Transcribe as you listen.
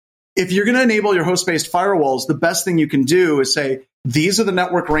if you're going to enable your host-based firewalls, the best thing you can do is say, these are the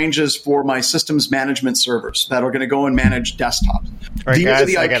network ranges for my systems management servers that are going to go and manage desktops. All right, These guys, are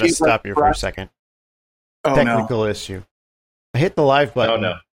the I got to IP stop you for a second. Oh, Technical issue. I hit the live button. Oh,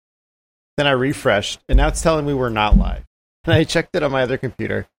 no. Then I refreshed, and now it's telling me we're not live. And I checked it on my other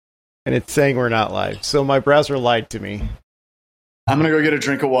computer, and it's saying we're not live. So my browser lied to me. I'm going to go get a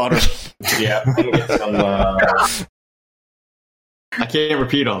drink of water. Yeah. I'm gonna get some, I can't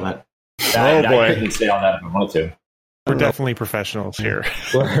repeat all that. Oh, boy. I couldn't say all that if I wanted to. We're definitely professionals here.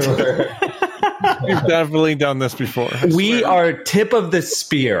 We're- We've definitely done this before. We are tip of the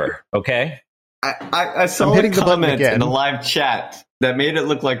spear, okay? I saw I'm a hitting the button comment again. in a live chat that made it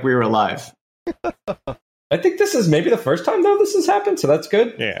look like we were live. I think this is maybe the first time, though, this has happened, so that's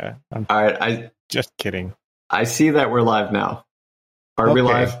good. Yeah, I'm All right, just kidding. I see that we're live now. Are we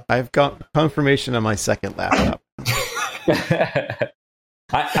live? I've got confirmation on my second laptop.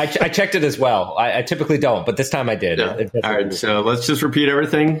 I checked it as well. I typically don't, but this time I did. Yeah. All right, so let's just repeat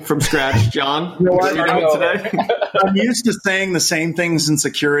everything from scratch. John, what are you doing today? I'm used to saying the same things in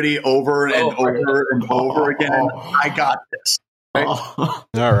security over and over and over again. I got this. Right? Oh.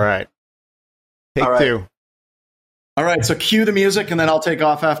 All right. Take All right. two. All right, so cue the music, and then I'll take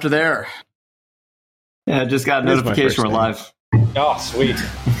off after there. Yeah, I just got a Here's my notification first we're name. live. Oh, sweet.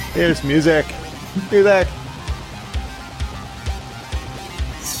 Here's music. Music.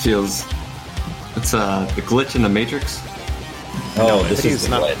 This feels... It's the glitch in the Matrix. Oh, this think is it's the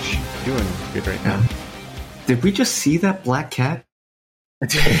not glitch. doing good right now. Did we just see that black cat? It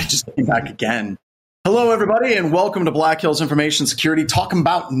just came back again. Hello, everybody, and welcome to Black Hills Information Security, talking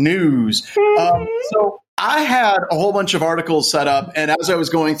about news. So I had a whole bunch of articles set up, and as I was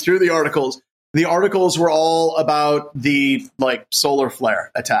going through the articles were all about the solar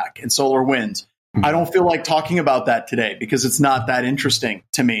flare attack and solar winds. I don't feel like talking about that today because it's not that interesting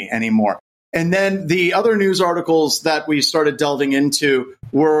to me anymore. And then the other news articles that we started delving into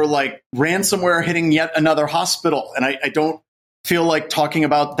were like ransomware hitting yet another hospital. And I don't feel like talking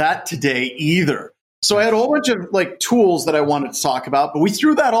about that today either. So I had a whole bunch of tools that I wanted to talk about, but we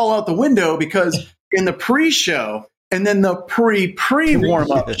threw that all out the window because in the pre-show and then the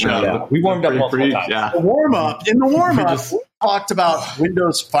pre-warm-up show, Yeah, we warmed up multiple times. Yeah. in the warm-up, we talked about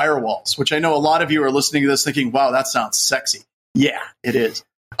Windows firewalls, which I know a lot of you are listening to this thinking, wow, that sounds sexy. Yeah, it is.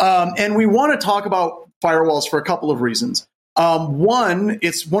 And we want to talk about firewalls for a couple of reasons. One,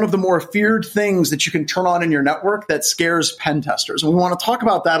 it's one of the more feared things that you can turn on in your network that scares pen testers. And we want to talk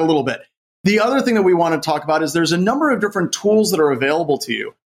about that a little bit. The other thing that we want to talk about is there's a number of different tools that are available to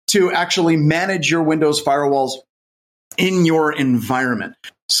you to actually manage your Windows firewalls in your environment.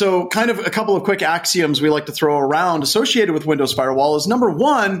 So kind of a couple of quick axioms we like to throw around associated with Windows Firewall is number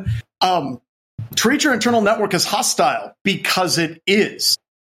one, treat your internal network as hostile because it is.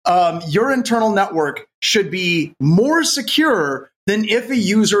 Your internal network should be more secure than if a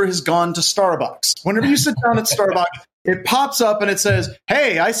user has gone to Starbucks. Whenever you sit down at Starbucks, it pops up and it says,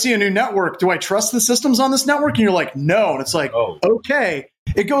 hey, I see a new network. Do I trust the systems on this network? And you're like, no. And it's like, okay.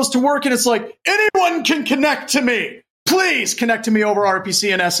 It goes to work and it's like, anyone can connect to me. Please connect to me over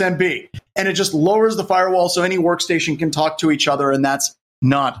RPC and SMB. And it just lowers the firewall so any workstation can talk to each other, and that's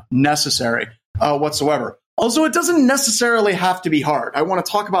not necessary whatsoever. Also, it doesn't necessarily have to be hard. I want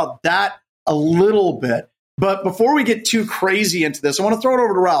to talk about that a little bit. But before we get too crazy into this, I want to throw it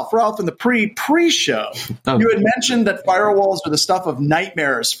over to Ralph. Ralph, in the pre-show, you had mentioned that firewalls are the stuff of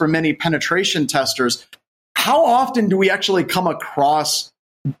nightmares for many penetration testers. How often do we actually come across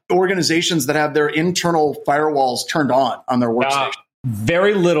organizations that have their internal firewalls turned on their workstation?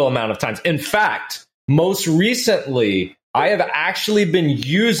 Very little amount of times. In fact, most recently, I have actually been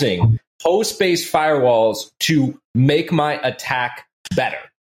using host-based firewalls to make my attack better,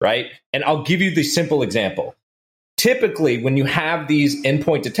 right? And I'll give you the simple example. Typically, when you have these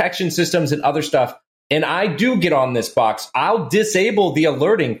endpoint detection systems and other stuff, and I do get on this box, I'll disable the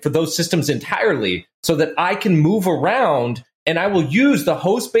alerting for those systems entirely so that I can move around, and I will use the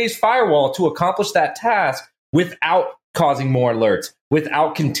host-based firewall to accomplish that task without causing more alerts,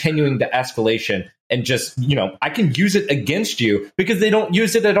 without continuing the escalation. And just, I can use it against you because they don't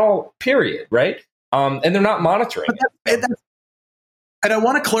use it at all, period, right? And they're not monitoring it. And I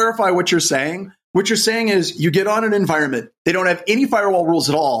want to clarify what you're saying. What you're saying is you get on an environment, they don't have any firewall rules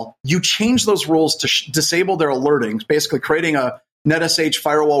at all. You change those rules to disable their alerting, basically creating a NetSH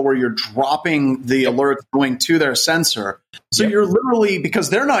firewall where you're dropping the alerts going to their sensor. So you're literally, because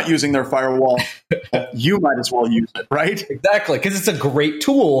they're not using their firewall, you might as well use it, right? Exactly, because it's a great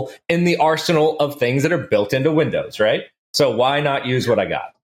tool in the arsenal of things that are built into Windows, right? So why not use what I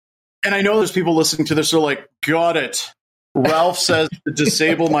got? And I know there's people listening to this who are like, got it. Ralph says to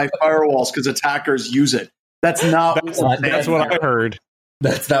disable my firewalls because attackers use it. That's not. That's what I heard.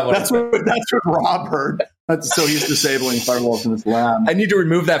 That's not what. That's what Rob heard. So he's disabling firewalls in his lab. I need to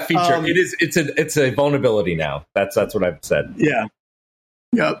remove that feature. It's a vulnerability now. That's what I've said. Yeah.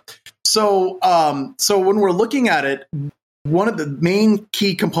 Yep. So when we're looking at it, one of the main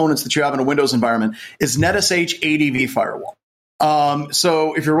key components that you have in a Windows environment is NetSH ADV firewall.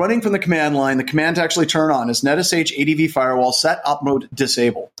 So if you're running from the command line, the command to actually turn on is NetSH ADV firewall set up mode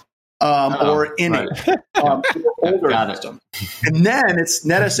disable. Or init older system. And then it's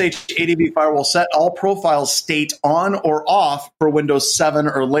NetSH ADV firewall set all profiles state on or off for Windows 7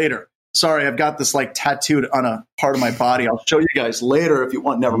 or later. Sorry, I've got this like tattooed on a part of my body. I'll show you guys later if you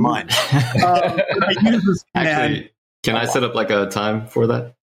want. Never mind. I use this command. Actually, can I set up like a time for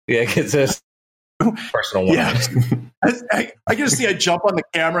that? Yeah, it's just personal one. Yeah. I can just see I jump on the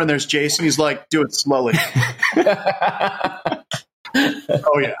camera and there's Jason. He's like, do it slowly.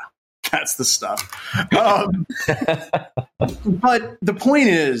 Oh, yeah. That's the stuff. But the point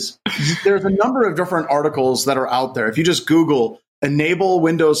is, there's a number of different articles that are out there. If you just Google enable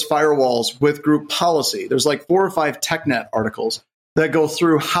Windows firewalls with group policy, there's like 4 or 5 TechNet articles that go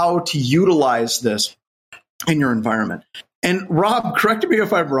through how to utilize this in your environment. And Rob, correct me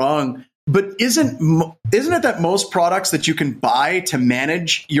if I'm wrong, but isn't it that most products that you can buy to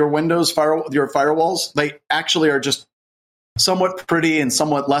manage your Windows your firewalls, they actually are just somewhat pretty and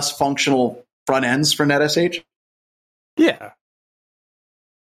somewhat less functional front ends for NetSH? Yeah.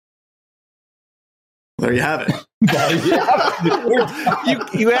 There you have it.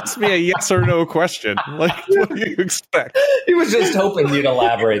 you asked me a yes or no question. Like, what do you expect? He was just hoping you'd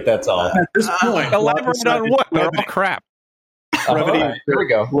elaborate. That's all. At this point, Elaborate on what? They're all crap. Here we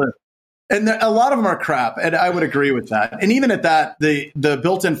go. And a lot of them are crap, and I would agree with that. And even at that, the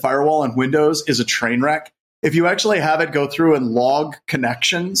built-in firewall on Windows is a train wreck. If you actually have it go through and log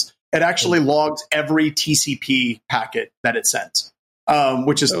connections, it actually logs every TCP packet that it sends,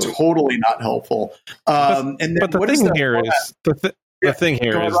 which is totally not helpful. But the thing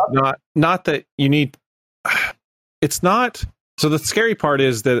here is not that you need. It's not. So the scary part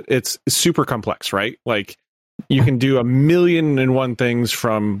is that it's super complex, right? Like, you can do 1,000,001 things,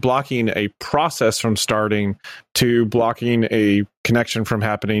 from blocking a process from starting to blocking a connection from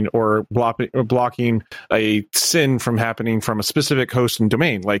happening, or blocking a SYN from happening from a specific host and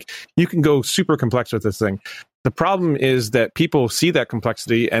domain. Like, you can go super complex with this thing. The problem is that people see that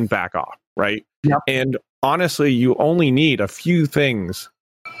complexity and back off, right? Yep. And honestly, you only need a few things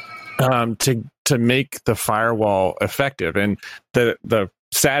to make the firewall effective. And the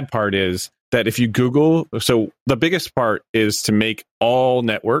sad part is that if you Google, so the biggest part is to make all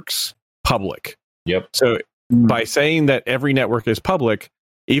networks public. Yep. So by saying that every network is public,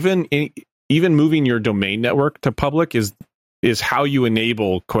 even moving your domain network to public is how you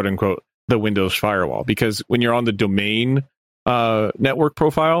enable, quote unquote, the Windows firewall. Because when you're on the domain network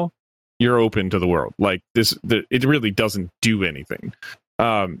profile, you're open to the world. Like it really doesn't do anything.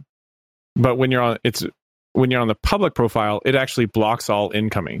 But when you're on the public profile, it actually blocks all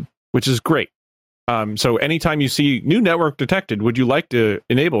incoming, which is great. So anytime you see new network detected, would you like to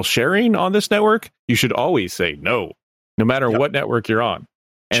enable sharing on this network? You should always say no matter what network you're on.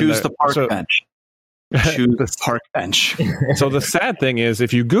 Choose the park bench. Choose the park bench. So the sad thing is,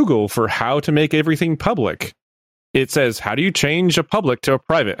 if you Google for how to make everything public, it says, how do you change a public to a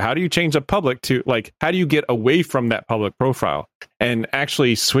private? How do you change a public to, like, how do you get away from that public profile? And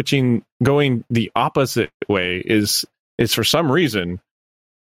actually going the opposite way is for some reason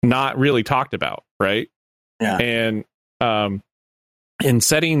not really talked about, right? Yeah. And in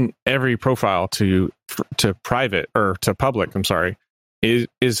setting every profile to private, or to public, I'm sorry,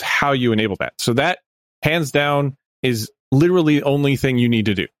 is how you enable that. So that, hands down, is literally the only thing you need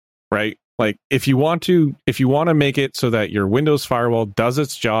to do, right? Like, if you want to make it so that your Windows firewall does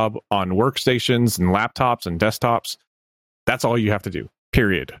its job on workstations and laptops and desktops, that's all you have to do,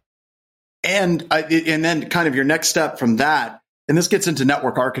 period. And then kind of your next step from that, and this gets into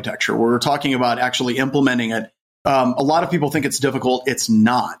network architecture, where we're talking about actually implementing it. A lot of people think it's difficult. It's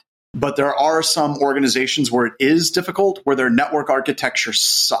not. But there are some organizations where it is difficult, where their network architecture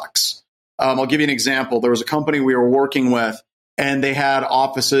sucks. I'll give you an example. There was a company we were working with, and they had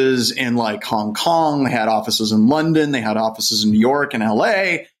offices in like Hong Kong. They had offices in London. They had offices in New York and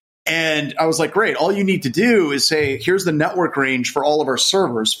LA. And I was like, great. All you need to do is say, here's the network range for all of our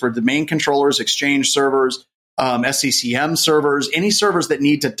servers, for domain controllers, Exchange servers, SCCM servers, any servers that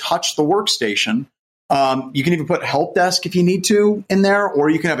need to touch the workstation. You can even put help desk if you need to in there,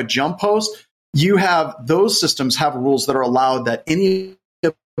 or you can have a jump host. You have those systems have rules that are allowed that any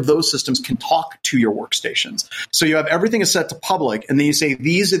those systems can talk to your workstations. So you have everything is set to public, and then you say,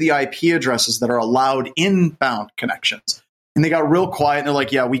 these are the IP addresses that are allowed inbound connections. And they got real quiet, and they're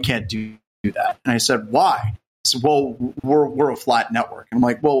like, yeah, we can't do that. And I said, why? So, well, we're a flat network. And I'm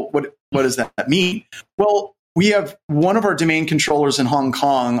like, well, what does that mean? Well, we have one of our domain controllers in Hong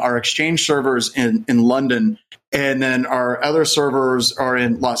Kong, our Exchange servers in London, and then our other servers are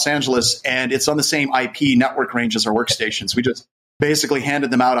in Los Angeles, and it's on the same IP network range as our workstations. We just basically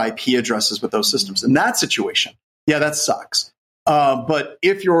handed them out IP addresses with those systems. In that situation, yeah, that sucks. But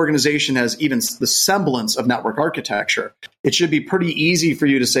if your organization has even the semblance of network architecture, it should be pretty easy for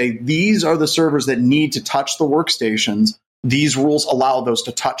you to say, these are the servers that need to touch the workstations. These rules allow those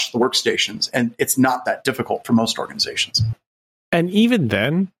to touch the workstations. And it's not that difficult for most organizations. And even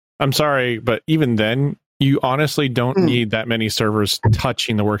then, I'm sorry, but even then, you honestly don't need that many servers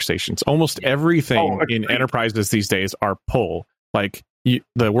touching the workstations. Almost everything in enterprises these days are pull. Like the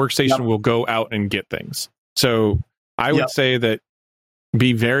workstation will go out and get things. So I would say that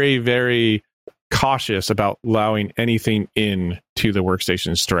be very, very cautious about allowing anything in to the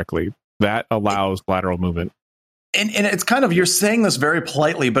workstations directly. That allows lateral movement. And it's kind of, you're saying this very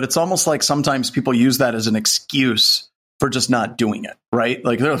politely, but it's almost like sometimes people use that as an excuse for just not doing it, right?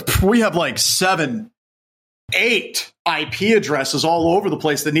 Like we have like 7, 8 IP addresses all over the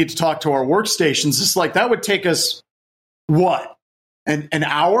place that need to talk to our workstations. It's like, that would take us, what? An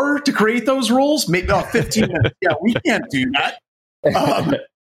hour to create those rules? Maybe 15 minutes. Yeah, we can't do that.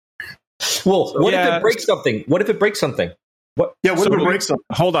 Well, what if it breaks something? What if it breaks something? What? Yeah, what if it breaks something?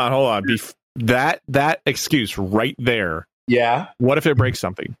 Hold on. That excuse right there. Yeah. What if it breaks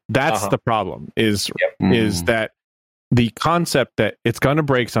something? That's the problem. Is that the concept that it's going to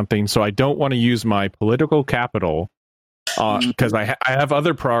break something, so I don't want to use my political capital because I have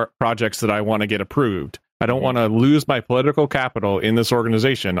other projects that I want to get approved. I don't want to lose my political capital in this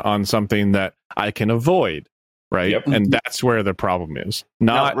organization on something that I can avoid, right? Yep. And that's where the problem is.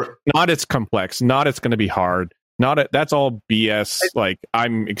 Not it's complex, not it's going to be hard, that's all BS. Like,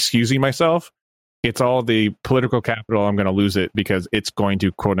 I'm excusing myself. It's all the political capital. I'm going to lose it because it's going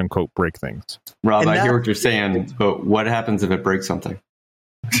to quote unquote break things. Rob, I hear what you're saying, but what happens if it breaks something?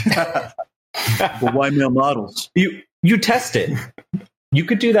 Well, why mail models? You test it. You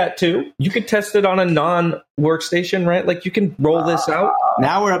could do that too. You could test it on a non-workstation, right? Like, you can roll this out.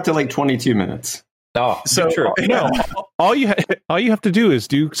 Now we're up to like 22 minutes. Oh, so true. No, all you have to do is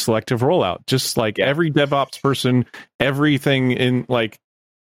do selective rollout. Just like every DevOps person, everything in like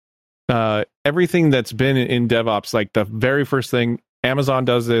everything that's been in DevOps, like the very first thing Amazon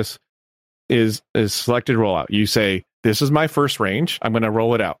does this is selected rollout. You say, this is my first range. I'm going to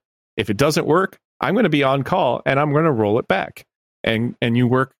roll it out. If it doesn't work, I'm going to be on call and I'm going to roll it back. And you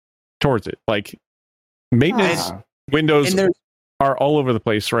work towards it. Like, maintenance windows are all over the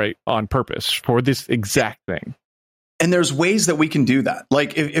place, right, on purpose for this exact thing. And there's ways that we can do that.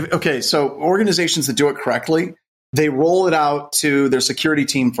 Like, so organizations that do it correctly, they roll it out to their security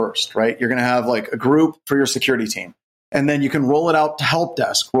team first, right? You're going to have like a group for your security team. And then you can roll it out to help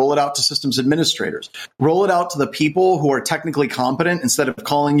desk, roll it out to systems administrators, roll it out to the people who are technically competent instead of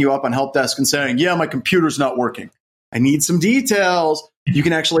calling you up on help desk and saying, yeah, my computer's not working. I need some details. You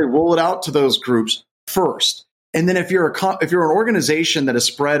can actually roll it out to those groups first. And then if you're an organization that is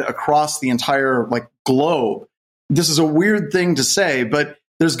spread across the entire like globe, this is a weird thing to say, but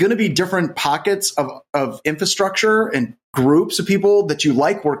there's going to be different pockets of infrastructure and groups of people that you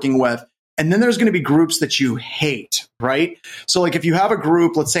like working with. And then there's going to be groups that you hate, right? So like if you have a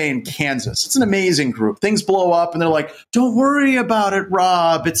group, let's say in Kansas, it's an amazing group. Things blow up and they're like, don't worry about it,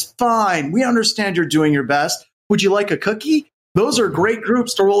 Rob. It's fine. We understand you're doing your best. Would you like a cookie? Those are great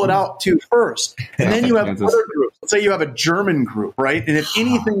groups to roll it out to first. And then you have other groups. Let's say you have a German group, right? And if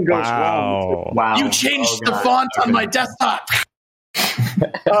anything goes wrong, you changed the font on my desktop.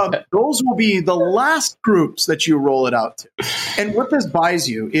 Those will be the last groups that you roll it out to. And what this buys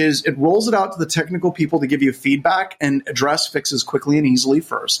you is it rolls it out to the technical people to give you feedback and address fixes quickly and easily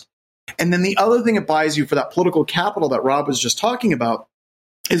first. And then the other thing it buys you for that political capital that Rob was just talking about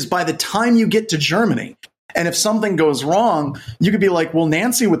is by the time you get to Germany, and if something goes wrong, you could be like, well,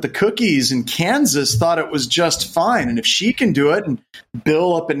 Nancy with the cookies in Kansas thought it was just fine. And if she can do it, and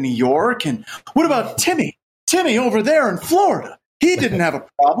Bill up in New York, and what about Timmy? Timmy over there in Florida. He didn't have a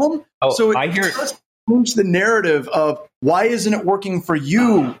problem. So it just moves the narrative of why isn't it working for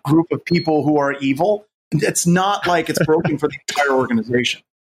you, group of people who are evil? It's not like it's broken for the entire organization.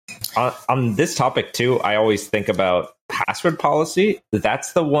 On this topic, too, I always think about password policy.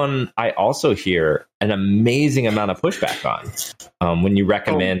 That's the one I also hear an amazing amount of pushback on when you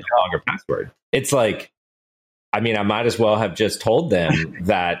recommend a longer password. It's like, I mean, I might as well have just told them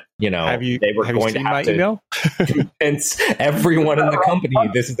that, they were going to have to email? convince everyone in the company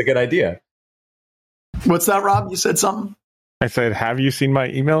this is a good idea. What's that, Rob? You said something? I said, have you seen my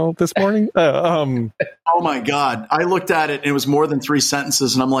email this morning? Oh my God. I looked at it and it was more than 3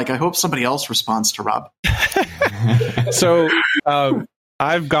 sentences. And I'm like, I hope somebody else responds to Rob. So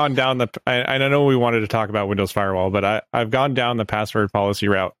I've gone down and I know we wanted to talk about Windows Firewall, but I've gone down the password policy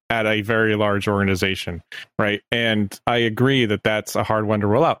route at a very large organization, right? And I agree that that's a hard one to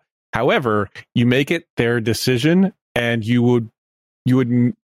roll out. However, you make it their decision and you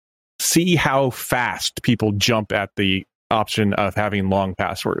would see how fast people jump at the option of having long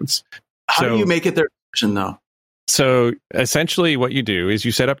passwords. How do you make it their decision, though? So essentially what you do is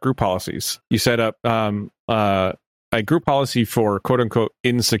you set up group policies. You set up a group policy for quote unquote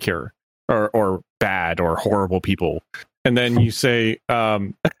insecure or bad or horrible people. And then you say,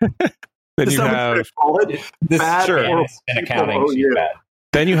 then you have bad an accounting. Bad.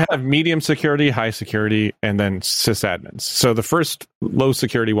 Then you have medium security, high security, and then sysadmins. So the first low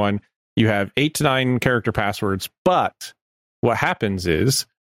security one, you have 8 to 9 character passwords, but what happens is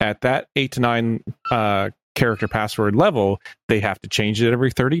at that 8 to 9 character password level, they have to change it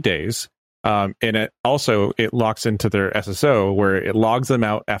every 30 days. And it locks into their SSO where it logs them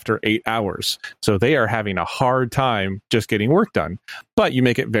out after 8 hours. So they are having a hard time just getting work done. But you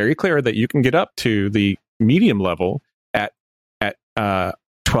make it very clear that you can get up to the medium level at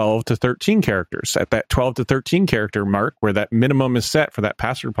 12 to 13 characters. At that 12 to 13 character mark where that minimum is set for that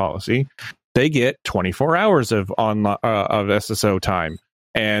password policy, they get 24 hours of SSO time,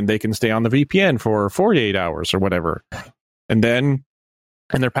 and they can stay on the VPN for 48 hours or whatever. And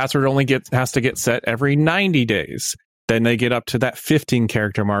their password only has to get set every 90 days. Then they get up to that 15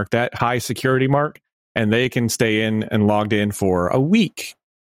 character mark, that high security mark, and they can stay in and logged in for a week.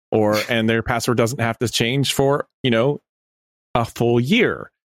 And their password doesn't have to change for, a full year.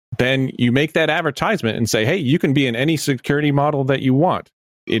 Then you make that advertisement and say, hey, you can be in any security model that you want.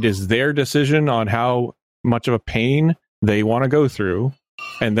 It is their decision on how much of a pain they want to go through.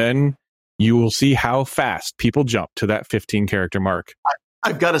 And then you will see how fast people jump to that 15 character mark.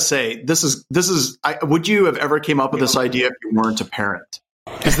 I've got to say, this is. Would you have ever came up with this idea if you weren't a parent?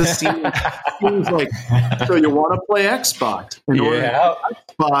 Because this seems like, so you want to play Xbox. In order to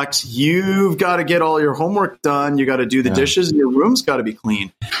play Xbox, you've got to get all your homework done. You got to do the dishes, and your room's got to be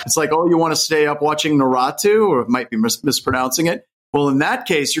clean. It's like, you want to stay up watching Naruto, or it might be mispronouncing it. Well, in that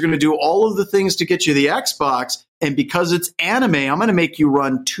case, you're going to do all of the things to get you the Xbox, and because it's anime, I'm going to make you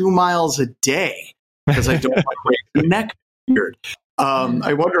run 2 miles a day because I don't want to break your neck beard.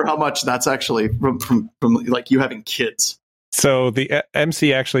 I wonder how much that's actually from like you having kids. So the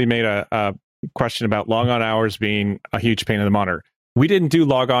MC actually made a question about log on hours being a huge pain in the monitor. We didn't do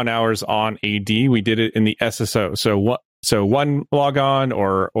log on hours on AD. We did it in the SSO. So one log on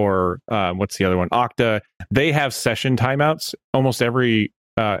or what's the other one? Okta. They have session timeouts. Almost every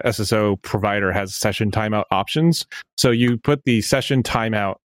SSO provider has session timeout options. So you put the session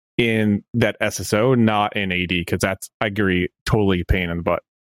timeout in that SSO, not in AD, because that's, I agree, totally pain in the butt.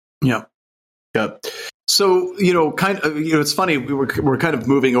 Yeah. So, it's funny. We're kind of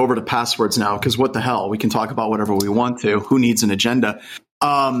moving over to passwords now because what the hell? We can talk about whatever we want to. Who needs an agenda?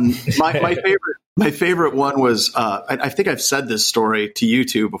 My favorite one was, I think I've said this story to you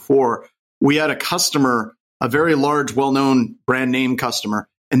two before. We had a customer, a very large, well-known brand name customer,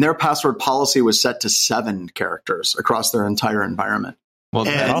 and their password policy was set to 7 characters across their entire environment. Well,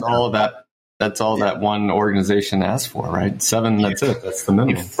 that's all that one organization asked for, right? 7, that's it. That's the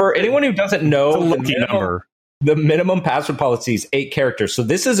minimum. For anyone who doesn't know, the minimum password policy is 8 characters. So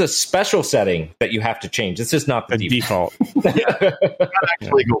this is a special setting that you have to change. This is not the default.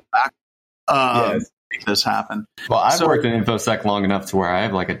 Actually go back to make this happen. Well, I've worked in InfoSec long enough to where I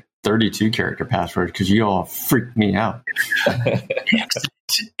have like a 32 character password because you all freaked me out.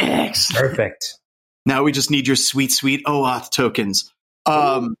 Excellent. Perfect. Now we just need your sweet OAuth tokens.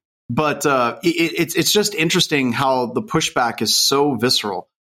 But it's just interesting how the pushback is so visceral.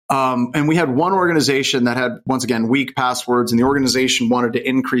 And we had one organization that had, once again, weak passwords, and the organization wanted to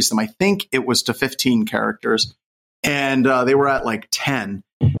increase them. I think it was to 15 characters, and they were at like 10.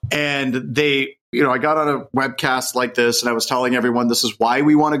 And they, I got on a webcast like this, and I was telling everyone, this is why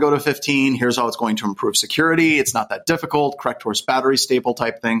we want to go to 15. Here's how it's going to improve security. It's not that difficult. Correct horse battery staple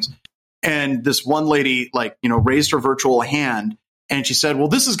type things. And this one lady, raised her virtual hand. And she said, well,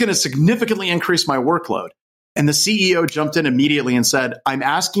 this is going to significantly increase my workload. And the CEO jumped in immediately and said, I'm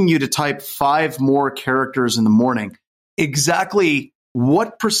asking you to type 5 more characters in the morning. Exactly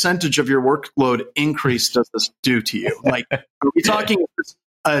what percentage of your workload increase does this do to you? Like, are we talking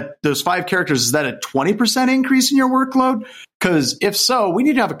those 5 characters, is that a 20% increase in your workload? Because if so, we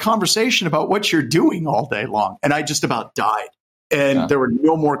need to have a conversation about what you're doing all day long. And I just about died. And there were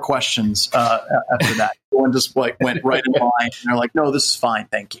no more questions after that. Everyone just went right in line. And they're like, no, this is fine.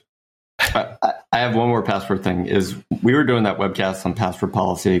 Thank you. I have one more password thing. Is we were doing that webcast on password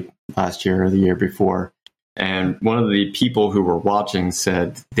policy last year or the year before. And one of the people who were watching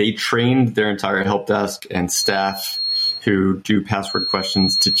said they trained their entire help desk and staff who do password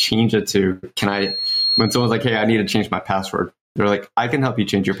questions to change it to, when someone's like, hey, I need to change my password. They're like, I can help you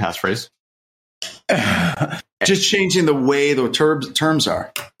change your passphrase. Just changing the way the terms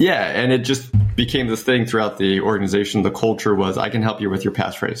are. Yeah, and it just became this thing throughout the organization. The culture was, I can help you with your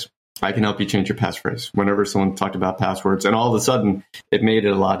passphrase. I can help you change your passphrase. Whenever someone talked about passwords, and all of a sudden, it made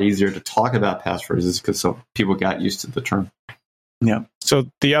it a lot easier to talk about passphrases because people got used to the term. Yeah. So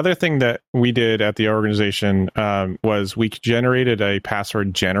the other thing that we did at the organization was we generated a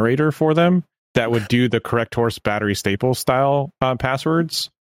password generator for them that would do the correct horse battery staple style passwords.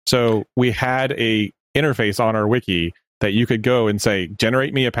 So we had a interface on our wiki that you could go and say,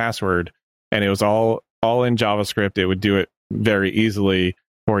 generate me a password. And it was all in JavaScript. It would do it very easily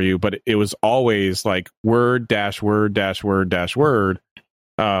for you, but it was always like word dash word dash word dash word.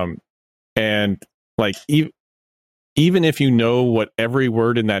 And like, even if you know what every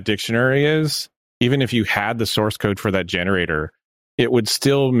word in that dictionary is, even if you had the source code for that generator, it would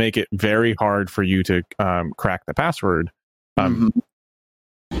still make it very hard for you to crack the password.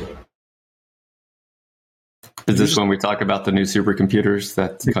 Is this when we talk about the new supercomputers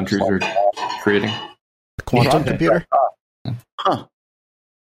that countries are creating? Quantum computer? Huh.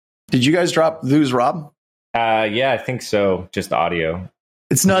 Did you guys lose Rob? Yeah, I think so. Just audio.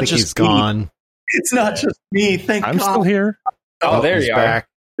 It's not just he's gone. It's not just me. Thank God. I'm still here. Oh, there you back. are.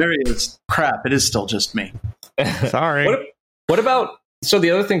 There he is. Crap, it is still just me. Sorry. What about, so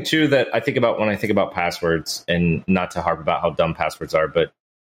the other thing too that I think about when I think about passwords, and not to harp about how dumb passwords are, but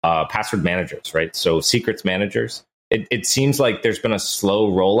password managers, right? So secrets managers. It seems like there's been a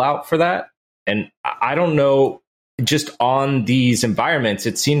slow rollout for that. And I don't know, just on these environments,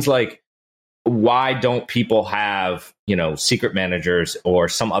 it seems like, why don't people have, secret managers or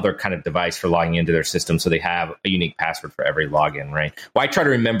some other kind of device for logging into their system so they have a unique password for every login, right? Why try to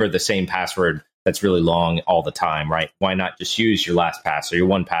remember the same password that's really long all the time, right? Why not just use your LastPass or your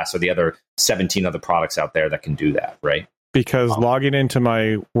OnePass or the other 17 other products out there that can do that, right? Because logging into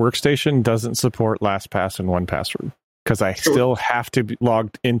my workstation doesn't support LastPass and 1Password, because I still have to be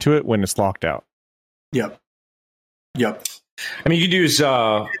logged into it when it's locked out. Yep. I mean, you could use,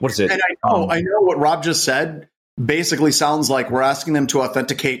 what is it? And I know what Rob just said basically sounds like we're asking them to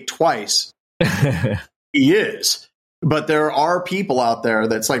authenticate twice. He is. But there are people out there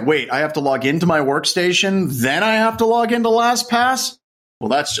that's like, wait, I have to log into my workstation, then I have to log into LastPass? Well,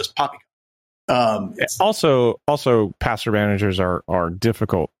 that's just poppycock. Also, password managers are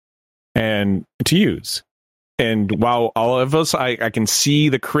difficult and to use. And while all of us, I can see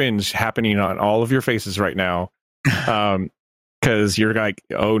the cringe happening on all of your faces right now. Because you're like,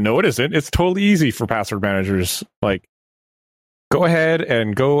 oh, no, it isn't. It's totally easy for password managers. Like, go ahead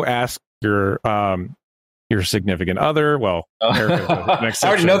and go ask your significant other. Well, Erica, next I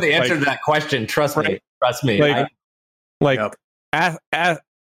already section. know the answer to that question. Trust me.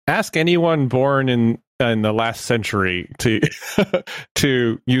 Ask anyone born in the last century to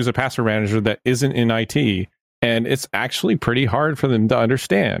use a password manager that isn't in IT, and it's actually pretty hard for them to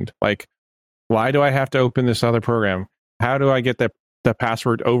understand. Like, why do I have to open this other program? How do I get the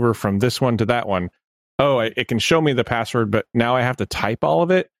password over from this one to that one? Oh, it can show me the password, but now I have to type all of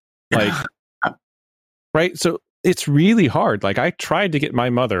it. Like, right? So it's really hard. Like, I tried to get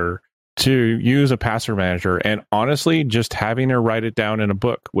my mother to use a password manager, and honestly, just having her write it down in a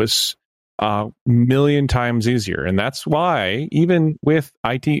book was a million times easier. And that's why, even with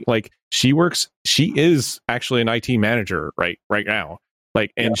IT, like, she is actually an IT manager right now.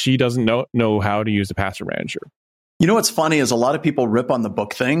 Like, and she doesn't know how to use a password manager. You know what's funny is a lot of people rip on the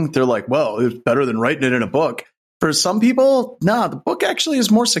book thing. They're like, well, it's better than writing it in a book. For some people, the book actually is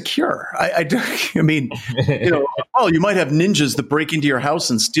more secure. I mean, you might have ninjas that break into your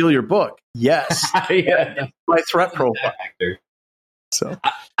house and steal your book. Yes. Yeah. My threat profile. So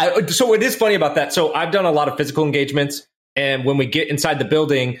it is funny about that. So I've done a lot of physical engagements. And when we get inside the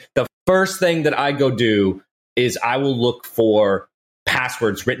building, the first thing that I go do is I will look for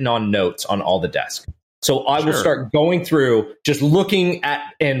passwords written on notes on all the desks. So I will start going through, just looking at,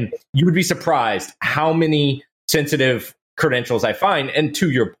 and you would be surprised how many sensitive credentials I find. And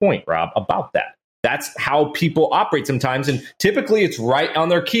to your point, Rob, about that, that's how people operate sometimes. And typically it's right on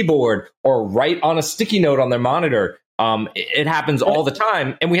their keyboard or right on a sticky note on their monitor. It happens all the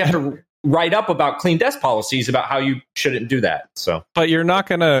time, and we have to write up about clean desk policies about how you shouldn't do that. So, but you're not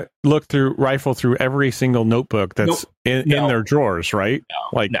going to rifle through every single notebook that's in their drawers, right?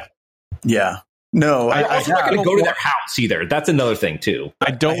 No. Yeah. No, I'm also not going to go to their house either. That's another thing too.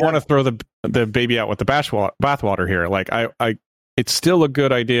 I don't want to throw the baby out with the bathwater here. Like it's still a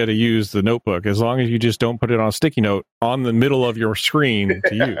good idea to use the notebook as long as you just don't put it on a sticky note on the middle of your screen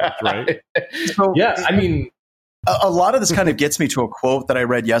to use, right? So, yeah, I mean, a lot of this kind of gets me to a quote that I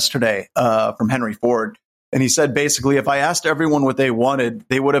read yesterday from Henry Ford. And he said, basically, if I asked everyone what they wanted,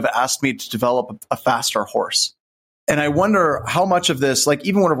 they would have asked me to develop a faster horse. And I wonder how much of this, like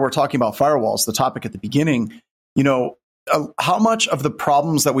even when we're talking about firewalls, the topic at the beginning, how much of the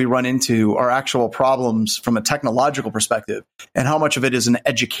problems that we run into are actual problems from a technological perspective, and how much of it is an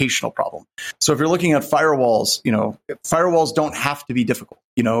educational problem. So if you're looking at firewalls, firewalls don't have to be difficult.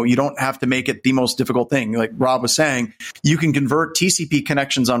 You don't have to make it the most difficult thing. Like Rob was saying, you can convert TCP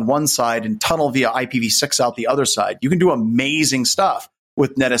connections on one side and tunnel via IPv6 out the other side. You can do amazing stuff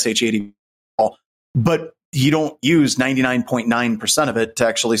with NetSH80, but you don't use 99.9% of it to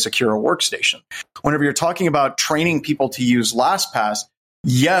actually secure a workstation. Whenever you're talking about training people to use LastPass,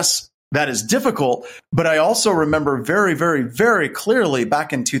 yes, that is difficult. But I also remember very, very, very clearly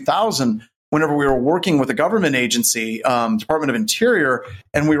back in 2000, whenever we were working with a government agency, Department of Interior,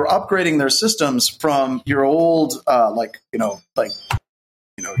 and we were upgrading their systems from your old, kind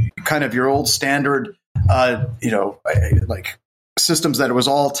of your old standard, like systems that it was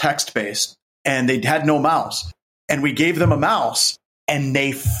all text based. And they had no mouse. And we gave them a mouse and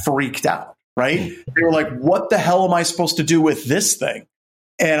they freaked out, right? They were like, what the hell am I supposed to do with this thing?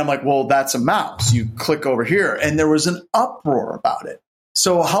 And I'm like, well, that's a mouse. You click over here. And there was an uproar about it.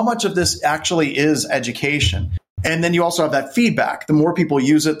 So how much of this actually is education? And then you also have that feedback. The more people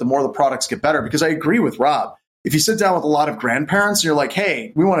use it, the more the products get better. Because I agree with Rob. If you sit down with a lot of grandparents and you're like,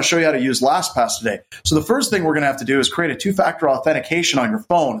 hey, we want to show you how to use LastPass today. So the first thing we're going to have to do is create a two-factor authentication on your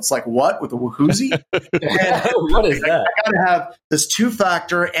phone. It's like, what? With a woohoozy? What is that? I got to have this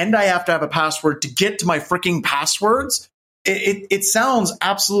two-factor and I have to have a password to get to my freaking passwords. It sounds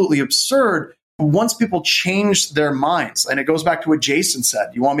absolutely absurd. Once people change their minds, and it goes back to what Jason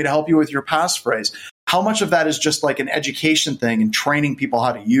said, you want me to help you with your passphrase. How much of that is just like an education thing and training people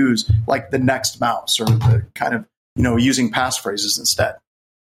how to use like the next mouse or the kind of, using passphrases instead?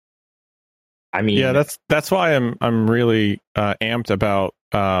 I mean, yeah, that's why I'm really amped about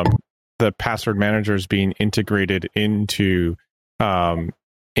the password managers being integrated into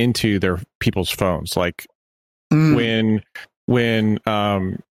their people's phones. Like when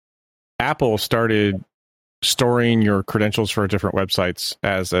Apple started storing your credentials for different websites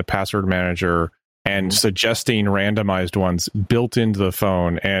as a password manager and suggesting randomized ones built into the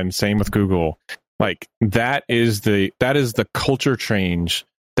phone, and same with Google. Like that is the culture change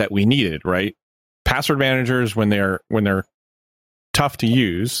that we needed, right? Password managers, when they're tough to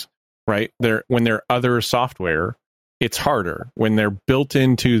use, right? When they're other software, it's harder. When they're built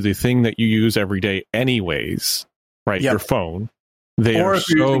into the thing that you use every day anyways, right? Yep. Your phone, they are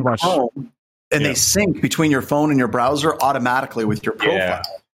so much phone, and they sync between your phone and your browser automatically with your profile.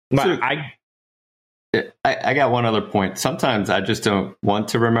 Yeah. I got one other point. Sometimes I just don't want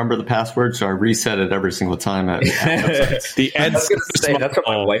to remember the password, so I reset it every single time. That's what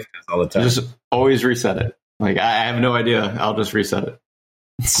my wife does all the time. Just always reset it. Like I have no idea. I'll just reset it.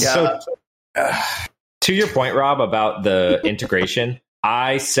 Yeah. So, to your point, Rob, about the integration,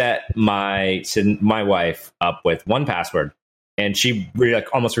 I set my wife up with one password, and she really,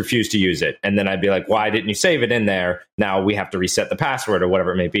 almost refused to use it. And then I'd be like, "Why didn't you save it in there? Now we have to reset the password," or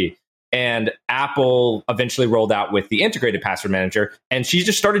whatever it may be. And Apple eventually rolled out with the integrated password manager, and she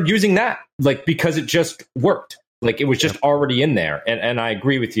just started using that, like, because it just worked. Like it was just already in there. And I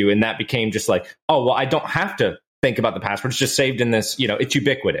agree with you. And that became just like, oh, well, I don't have to think about the password. It's just saved in this, it's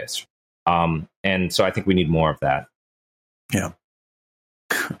ubiquitous. And so I think we need more of that. Yeah.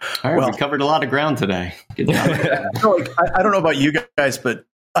 All right, we covered a lot of ground today. Good job. I don't know about you guys, but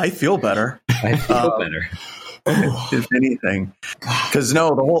I feel better. I feel better. If anything, because the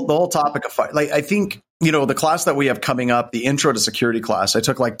whole topic of fire, like I think the class that we have coming up, the intro to security class, I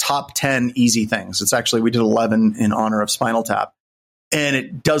took like top 10 easy things. It's actually, we did 11 in honor of Spinal Tap, and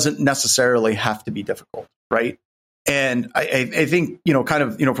it doesn't necessarily have to be difficult, right? And I think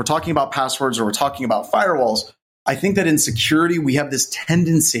if we're talking about passwords or we're talking about firewalls, I think that in security we have this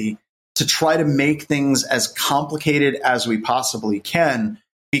tendency to try to make things as complicated as we possibly can,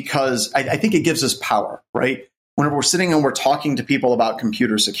 because I think it gives us power, right? Whenever we're sitting and we're talking to people about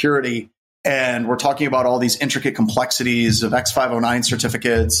computer security, and we're talking about all these intricate complexities of X509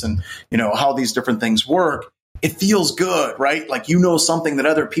 certificates and how these different things work, it feels good, right? Like you know something that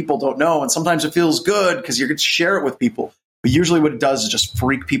other people don't know. And sometimes it feels good because you're going to share it with people. But usually what it does is just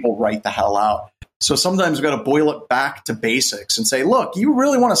freak people right the hell out. So sometimes we've got to boil it back to basics and say, look, you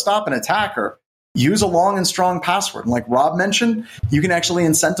really want to stop an attacker, use a long and strong password. And like Rob mentioned, you can actually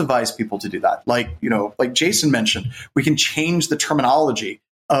incentivize people to do that. Like Jason mentioned, we can change the terminology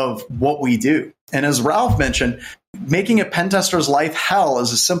of what we do. And as Ralph mentioned, making a pen tester's life hell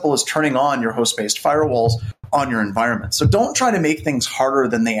is as simple as turning on your host-based firewalls on your environment. So don't try to make things harder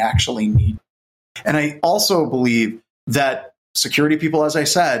than they actually need. And I also believe that security people, as I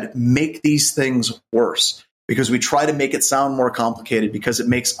said, make these things worse because we try to make it sound more complicated because it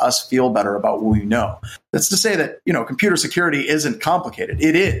makes us feel better about what we know. That's to say that, computer security isn't complicated.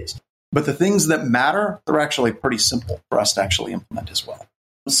 It is. But the things that matter, they're actually pretty simple for us to actually implement as well.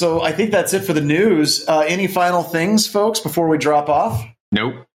 So I think that's it for the news. Any final things, folks, before we drop off?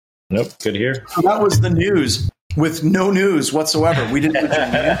 Nope. Good here. So that was the news with no news whatsoever. We didn't put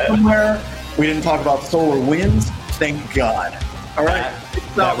your name somewhere. We didn't talk about solar winds. Thank God. All right.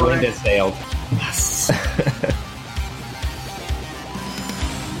 That wind has sailed. Yes.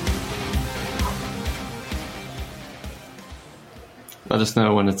 Let us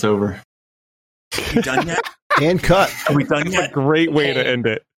know when it's over. Are we done yet? And cut. Are we done That's yet? a great way to end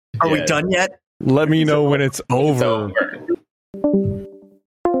it. Are we done yet? Let me know when it's over.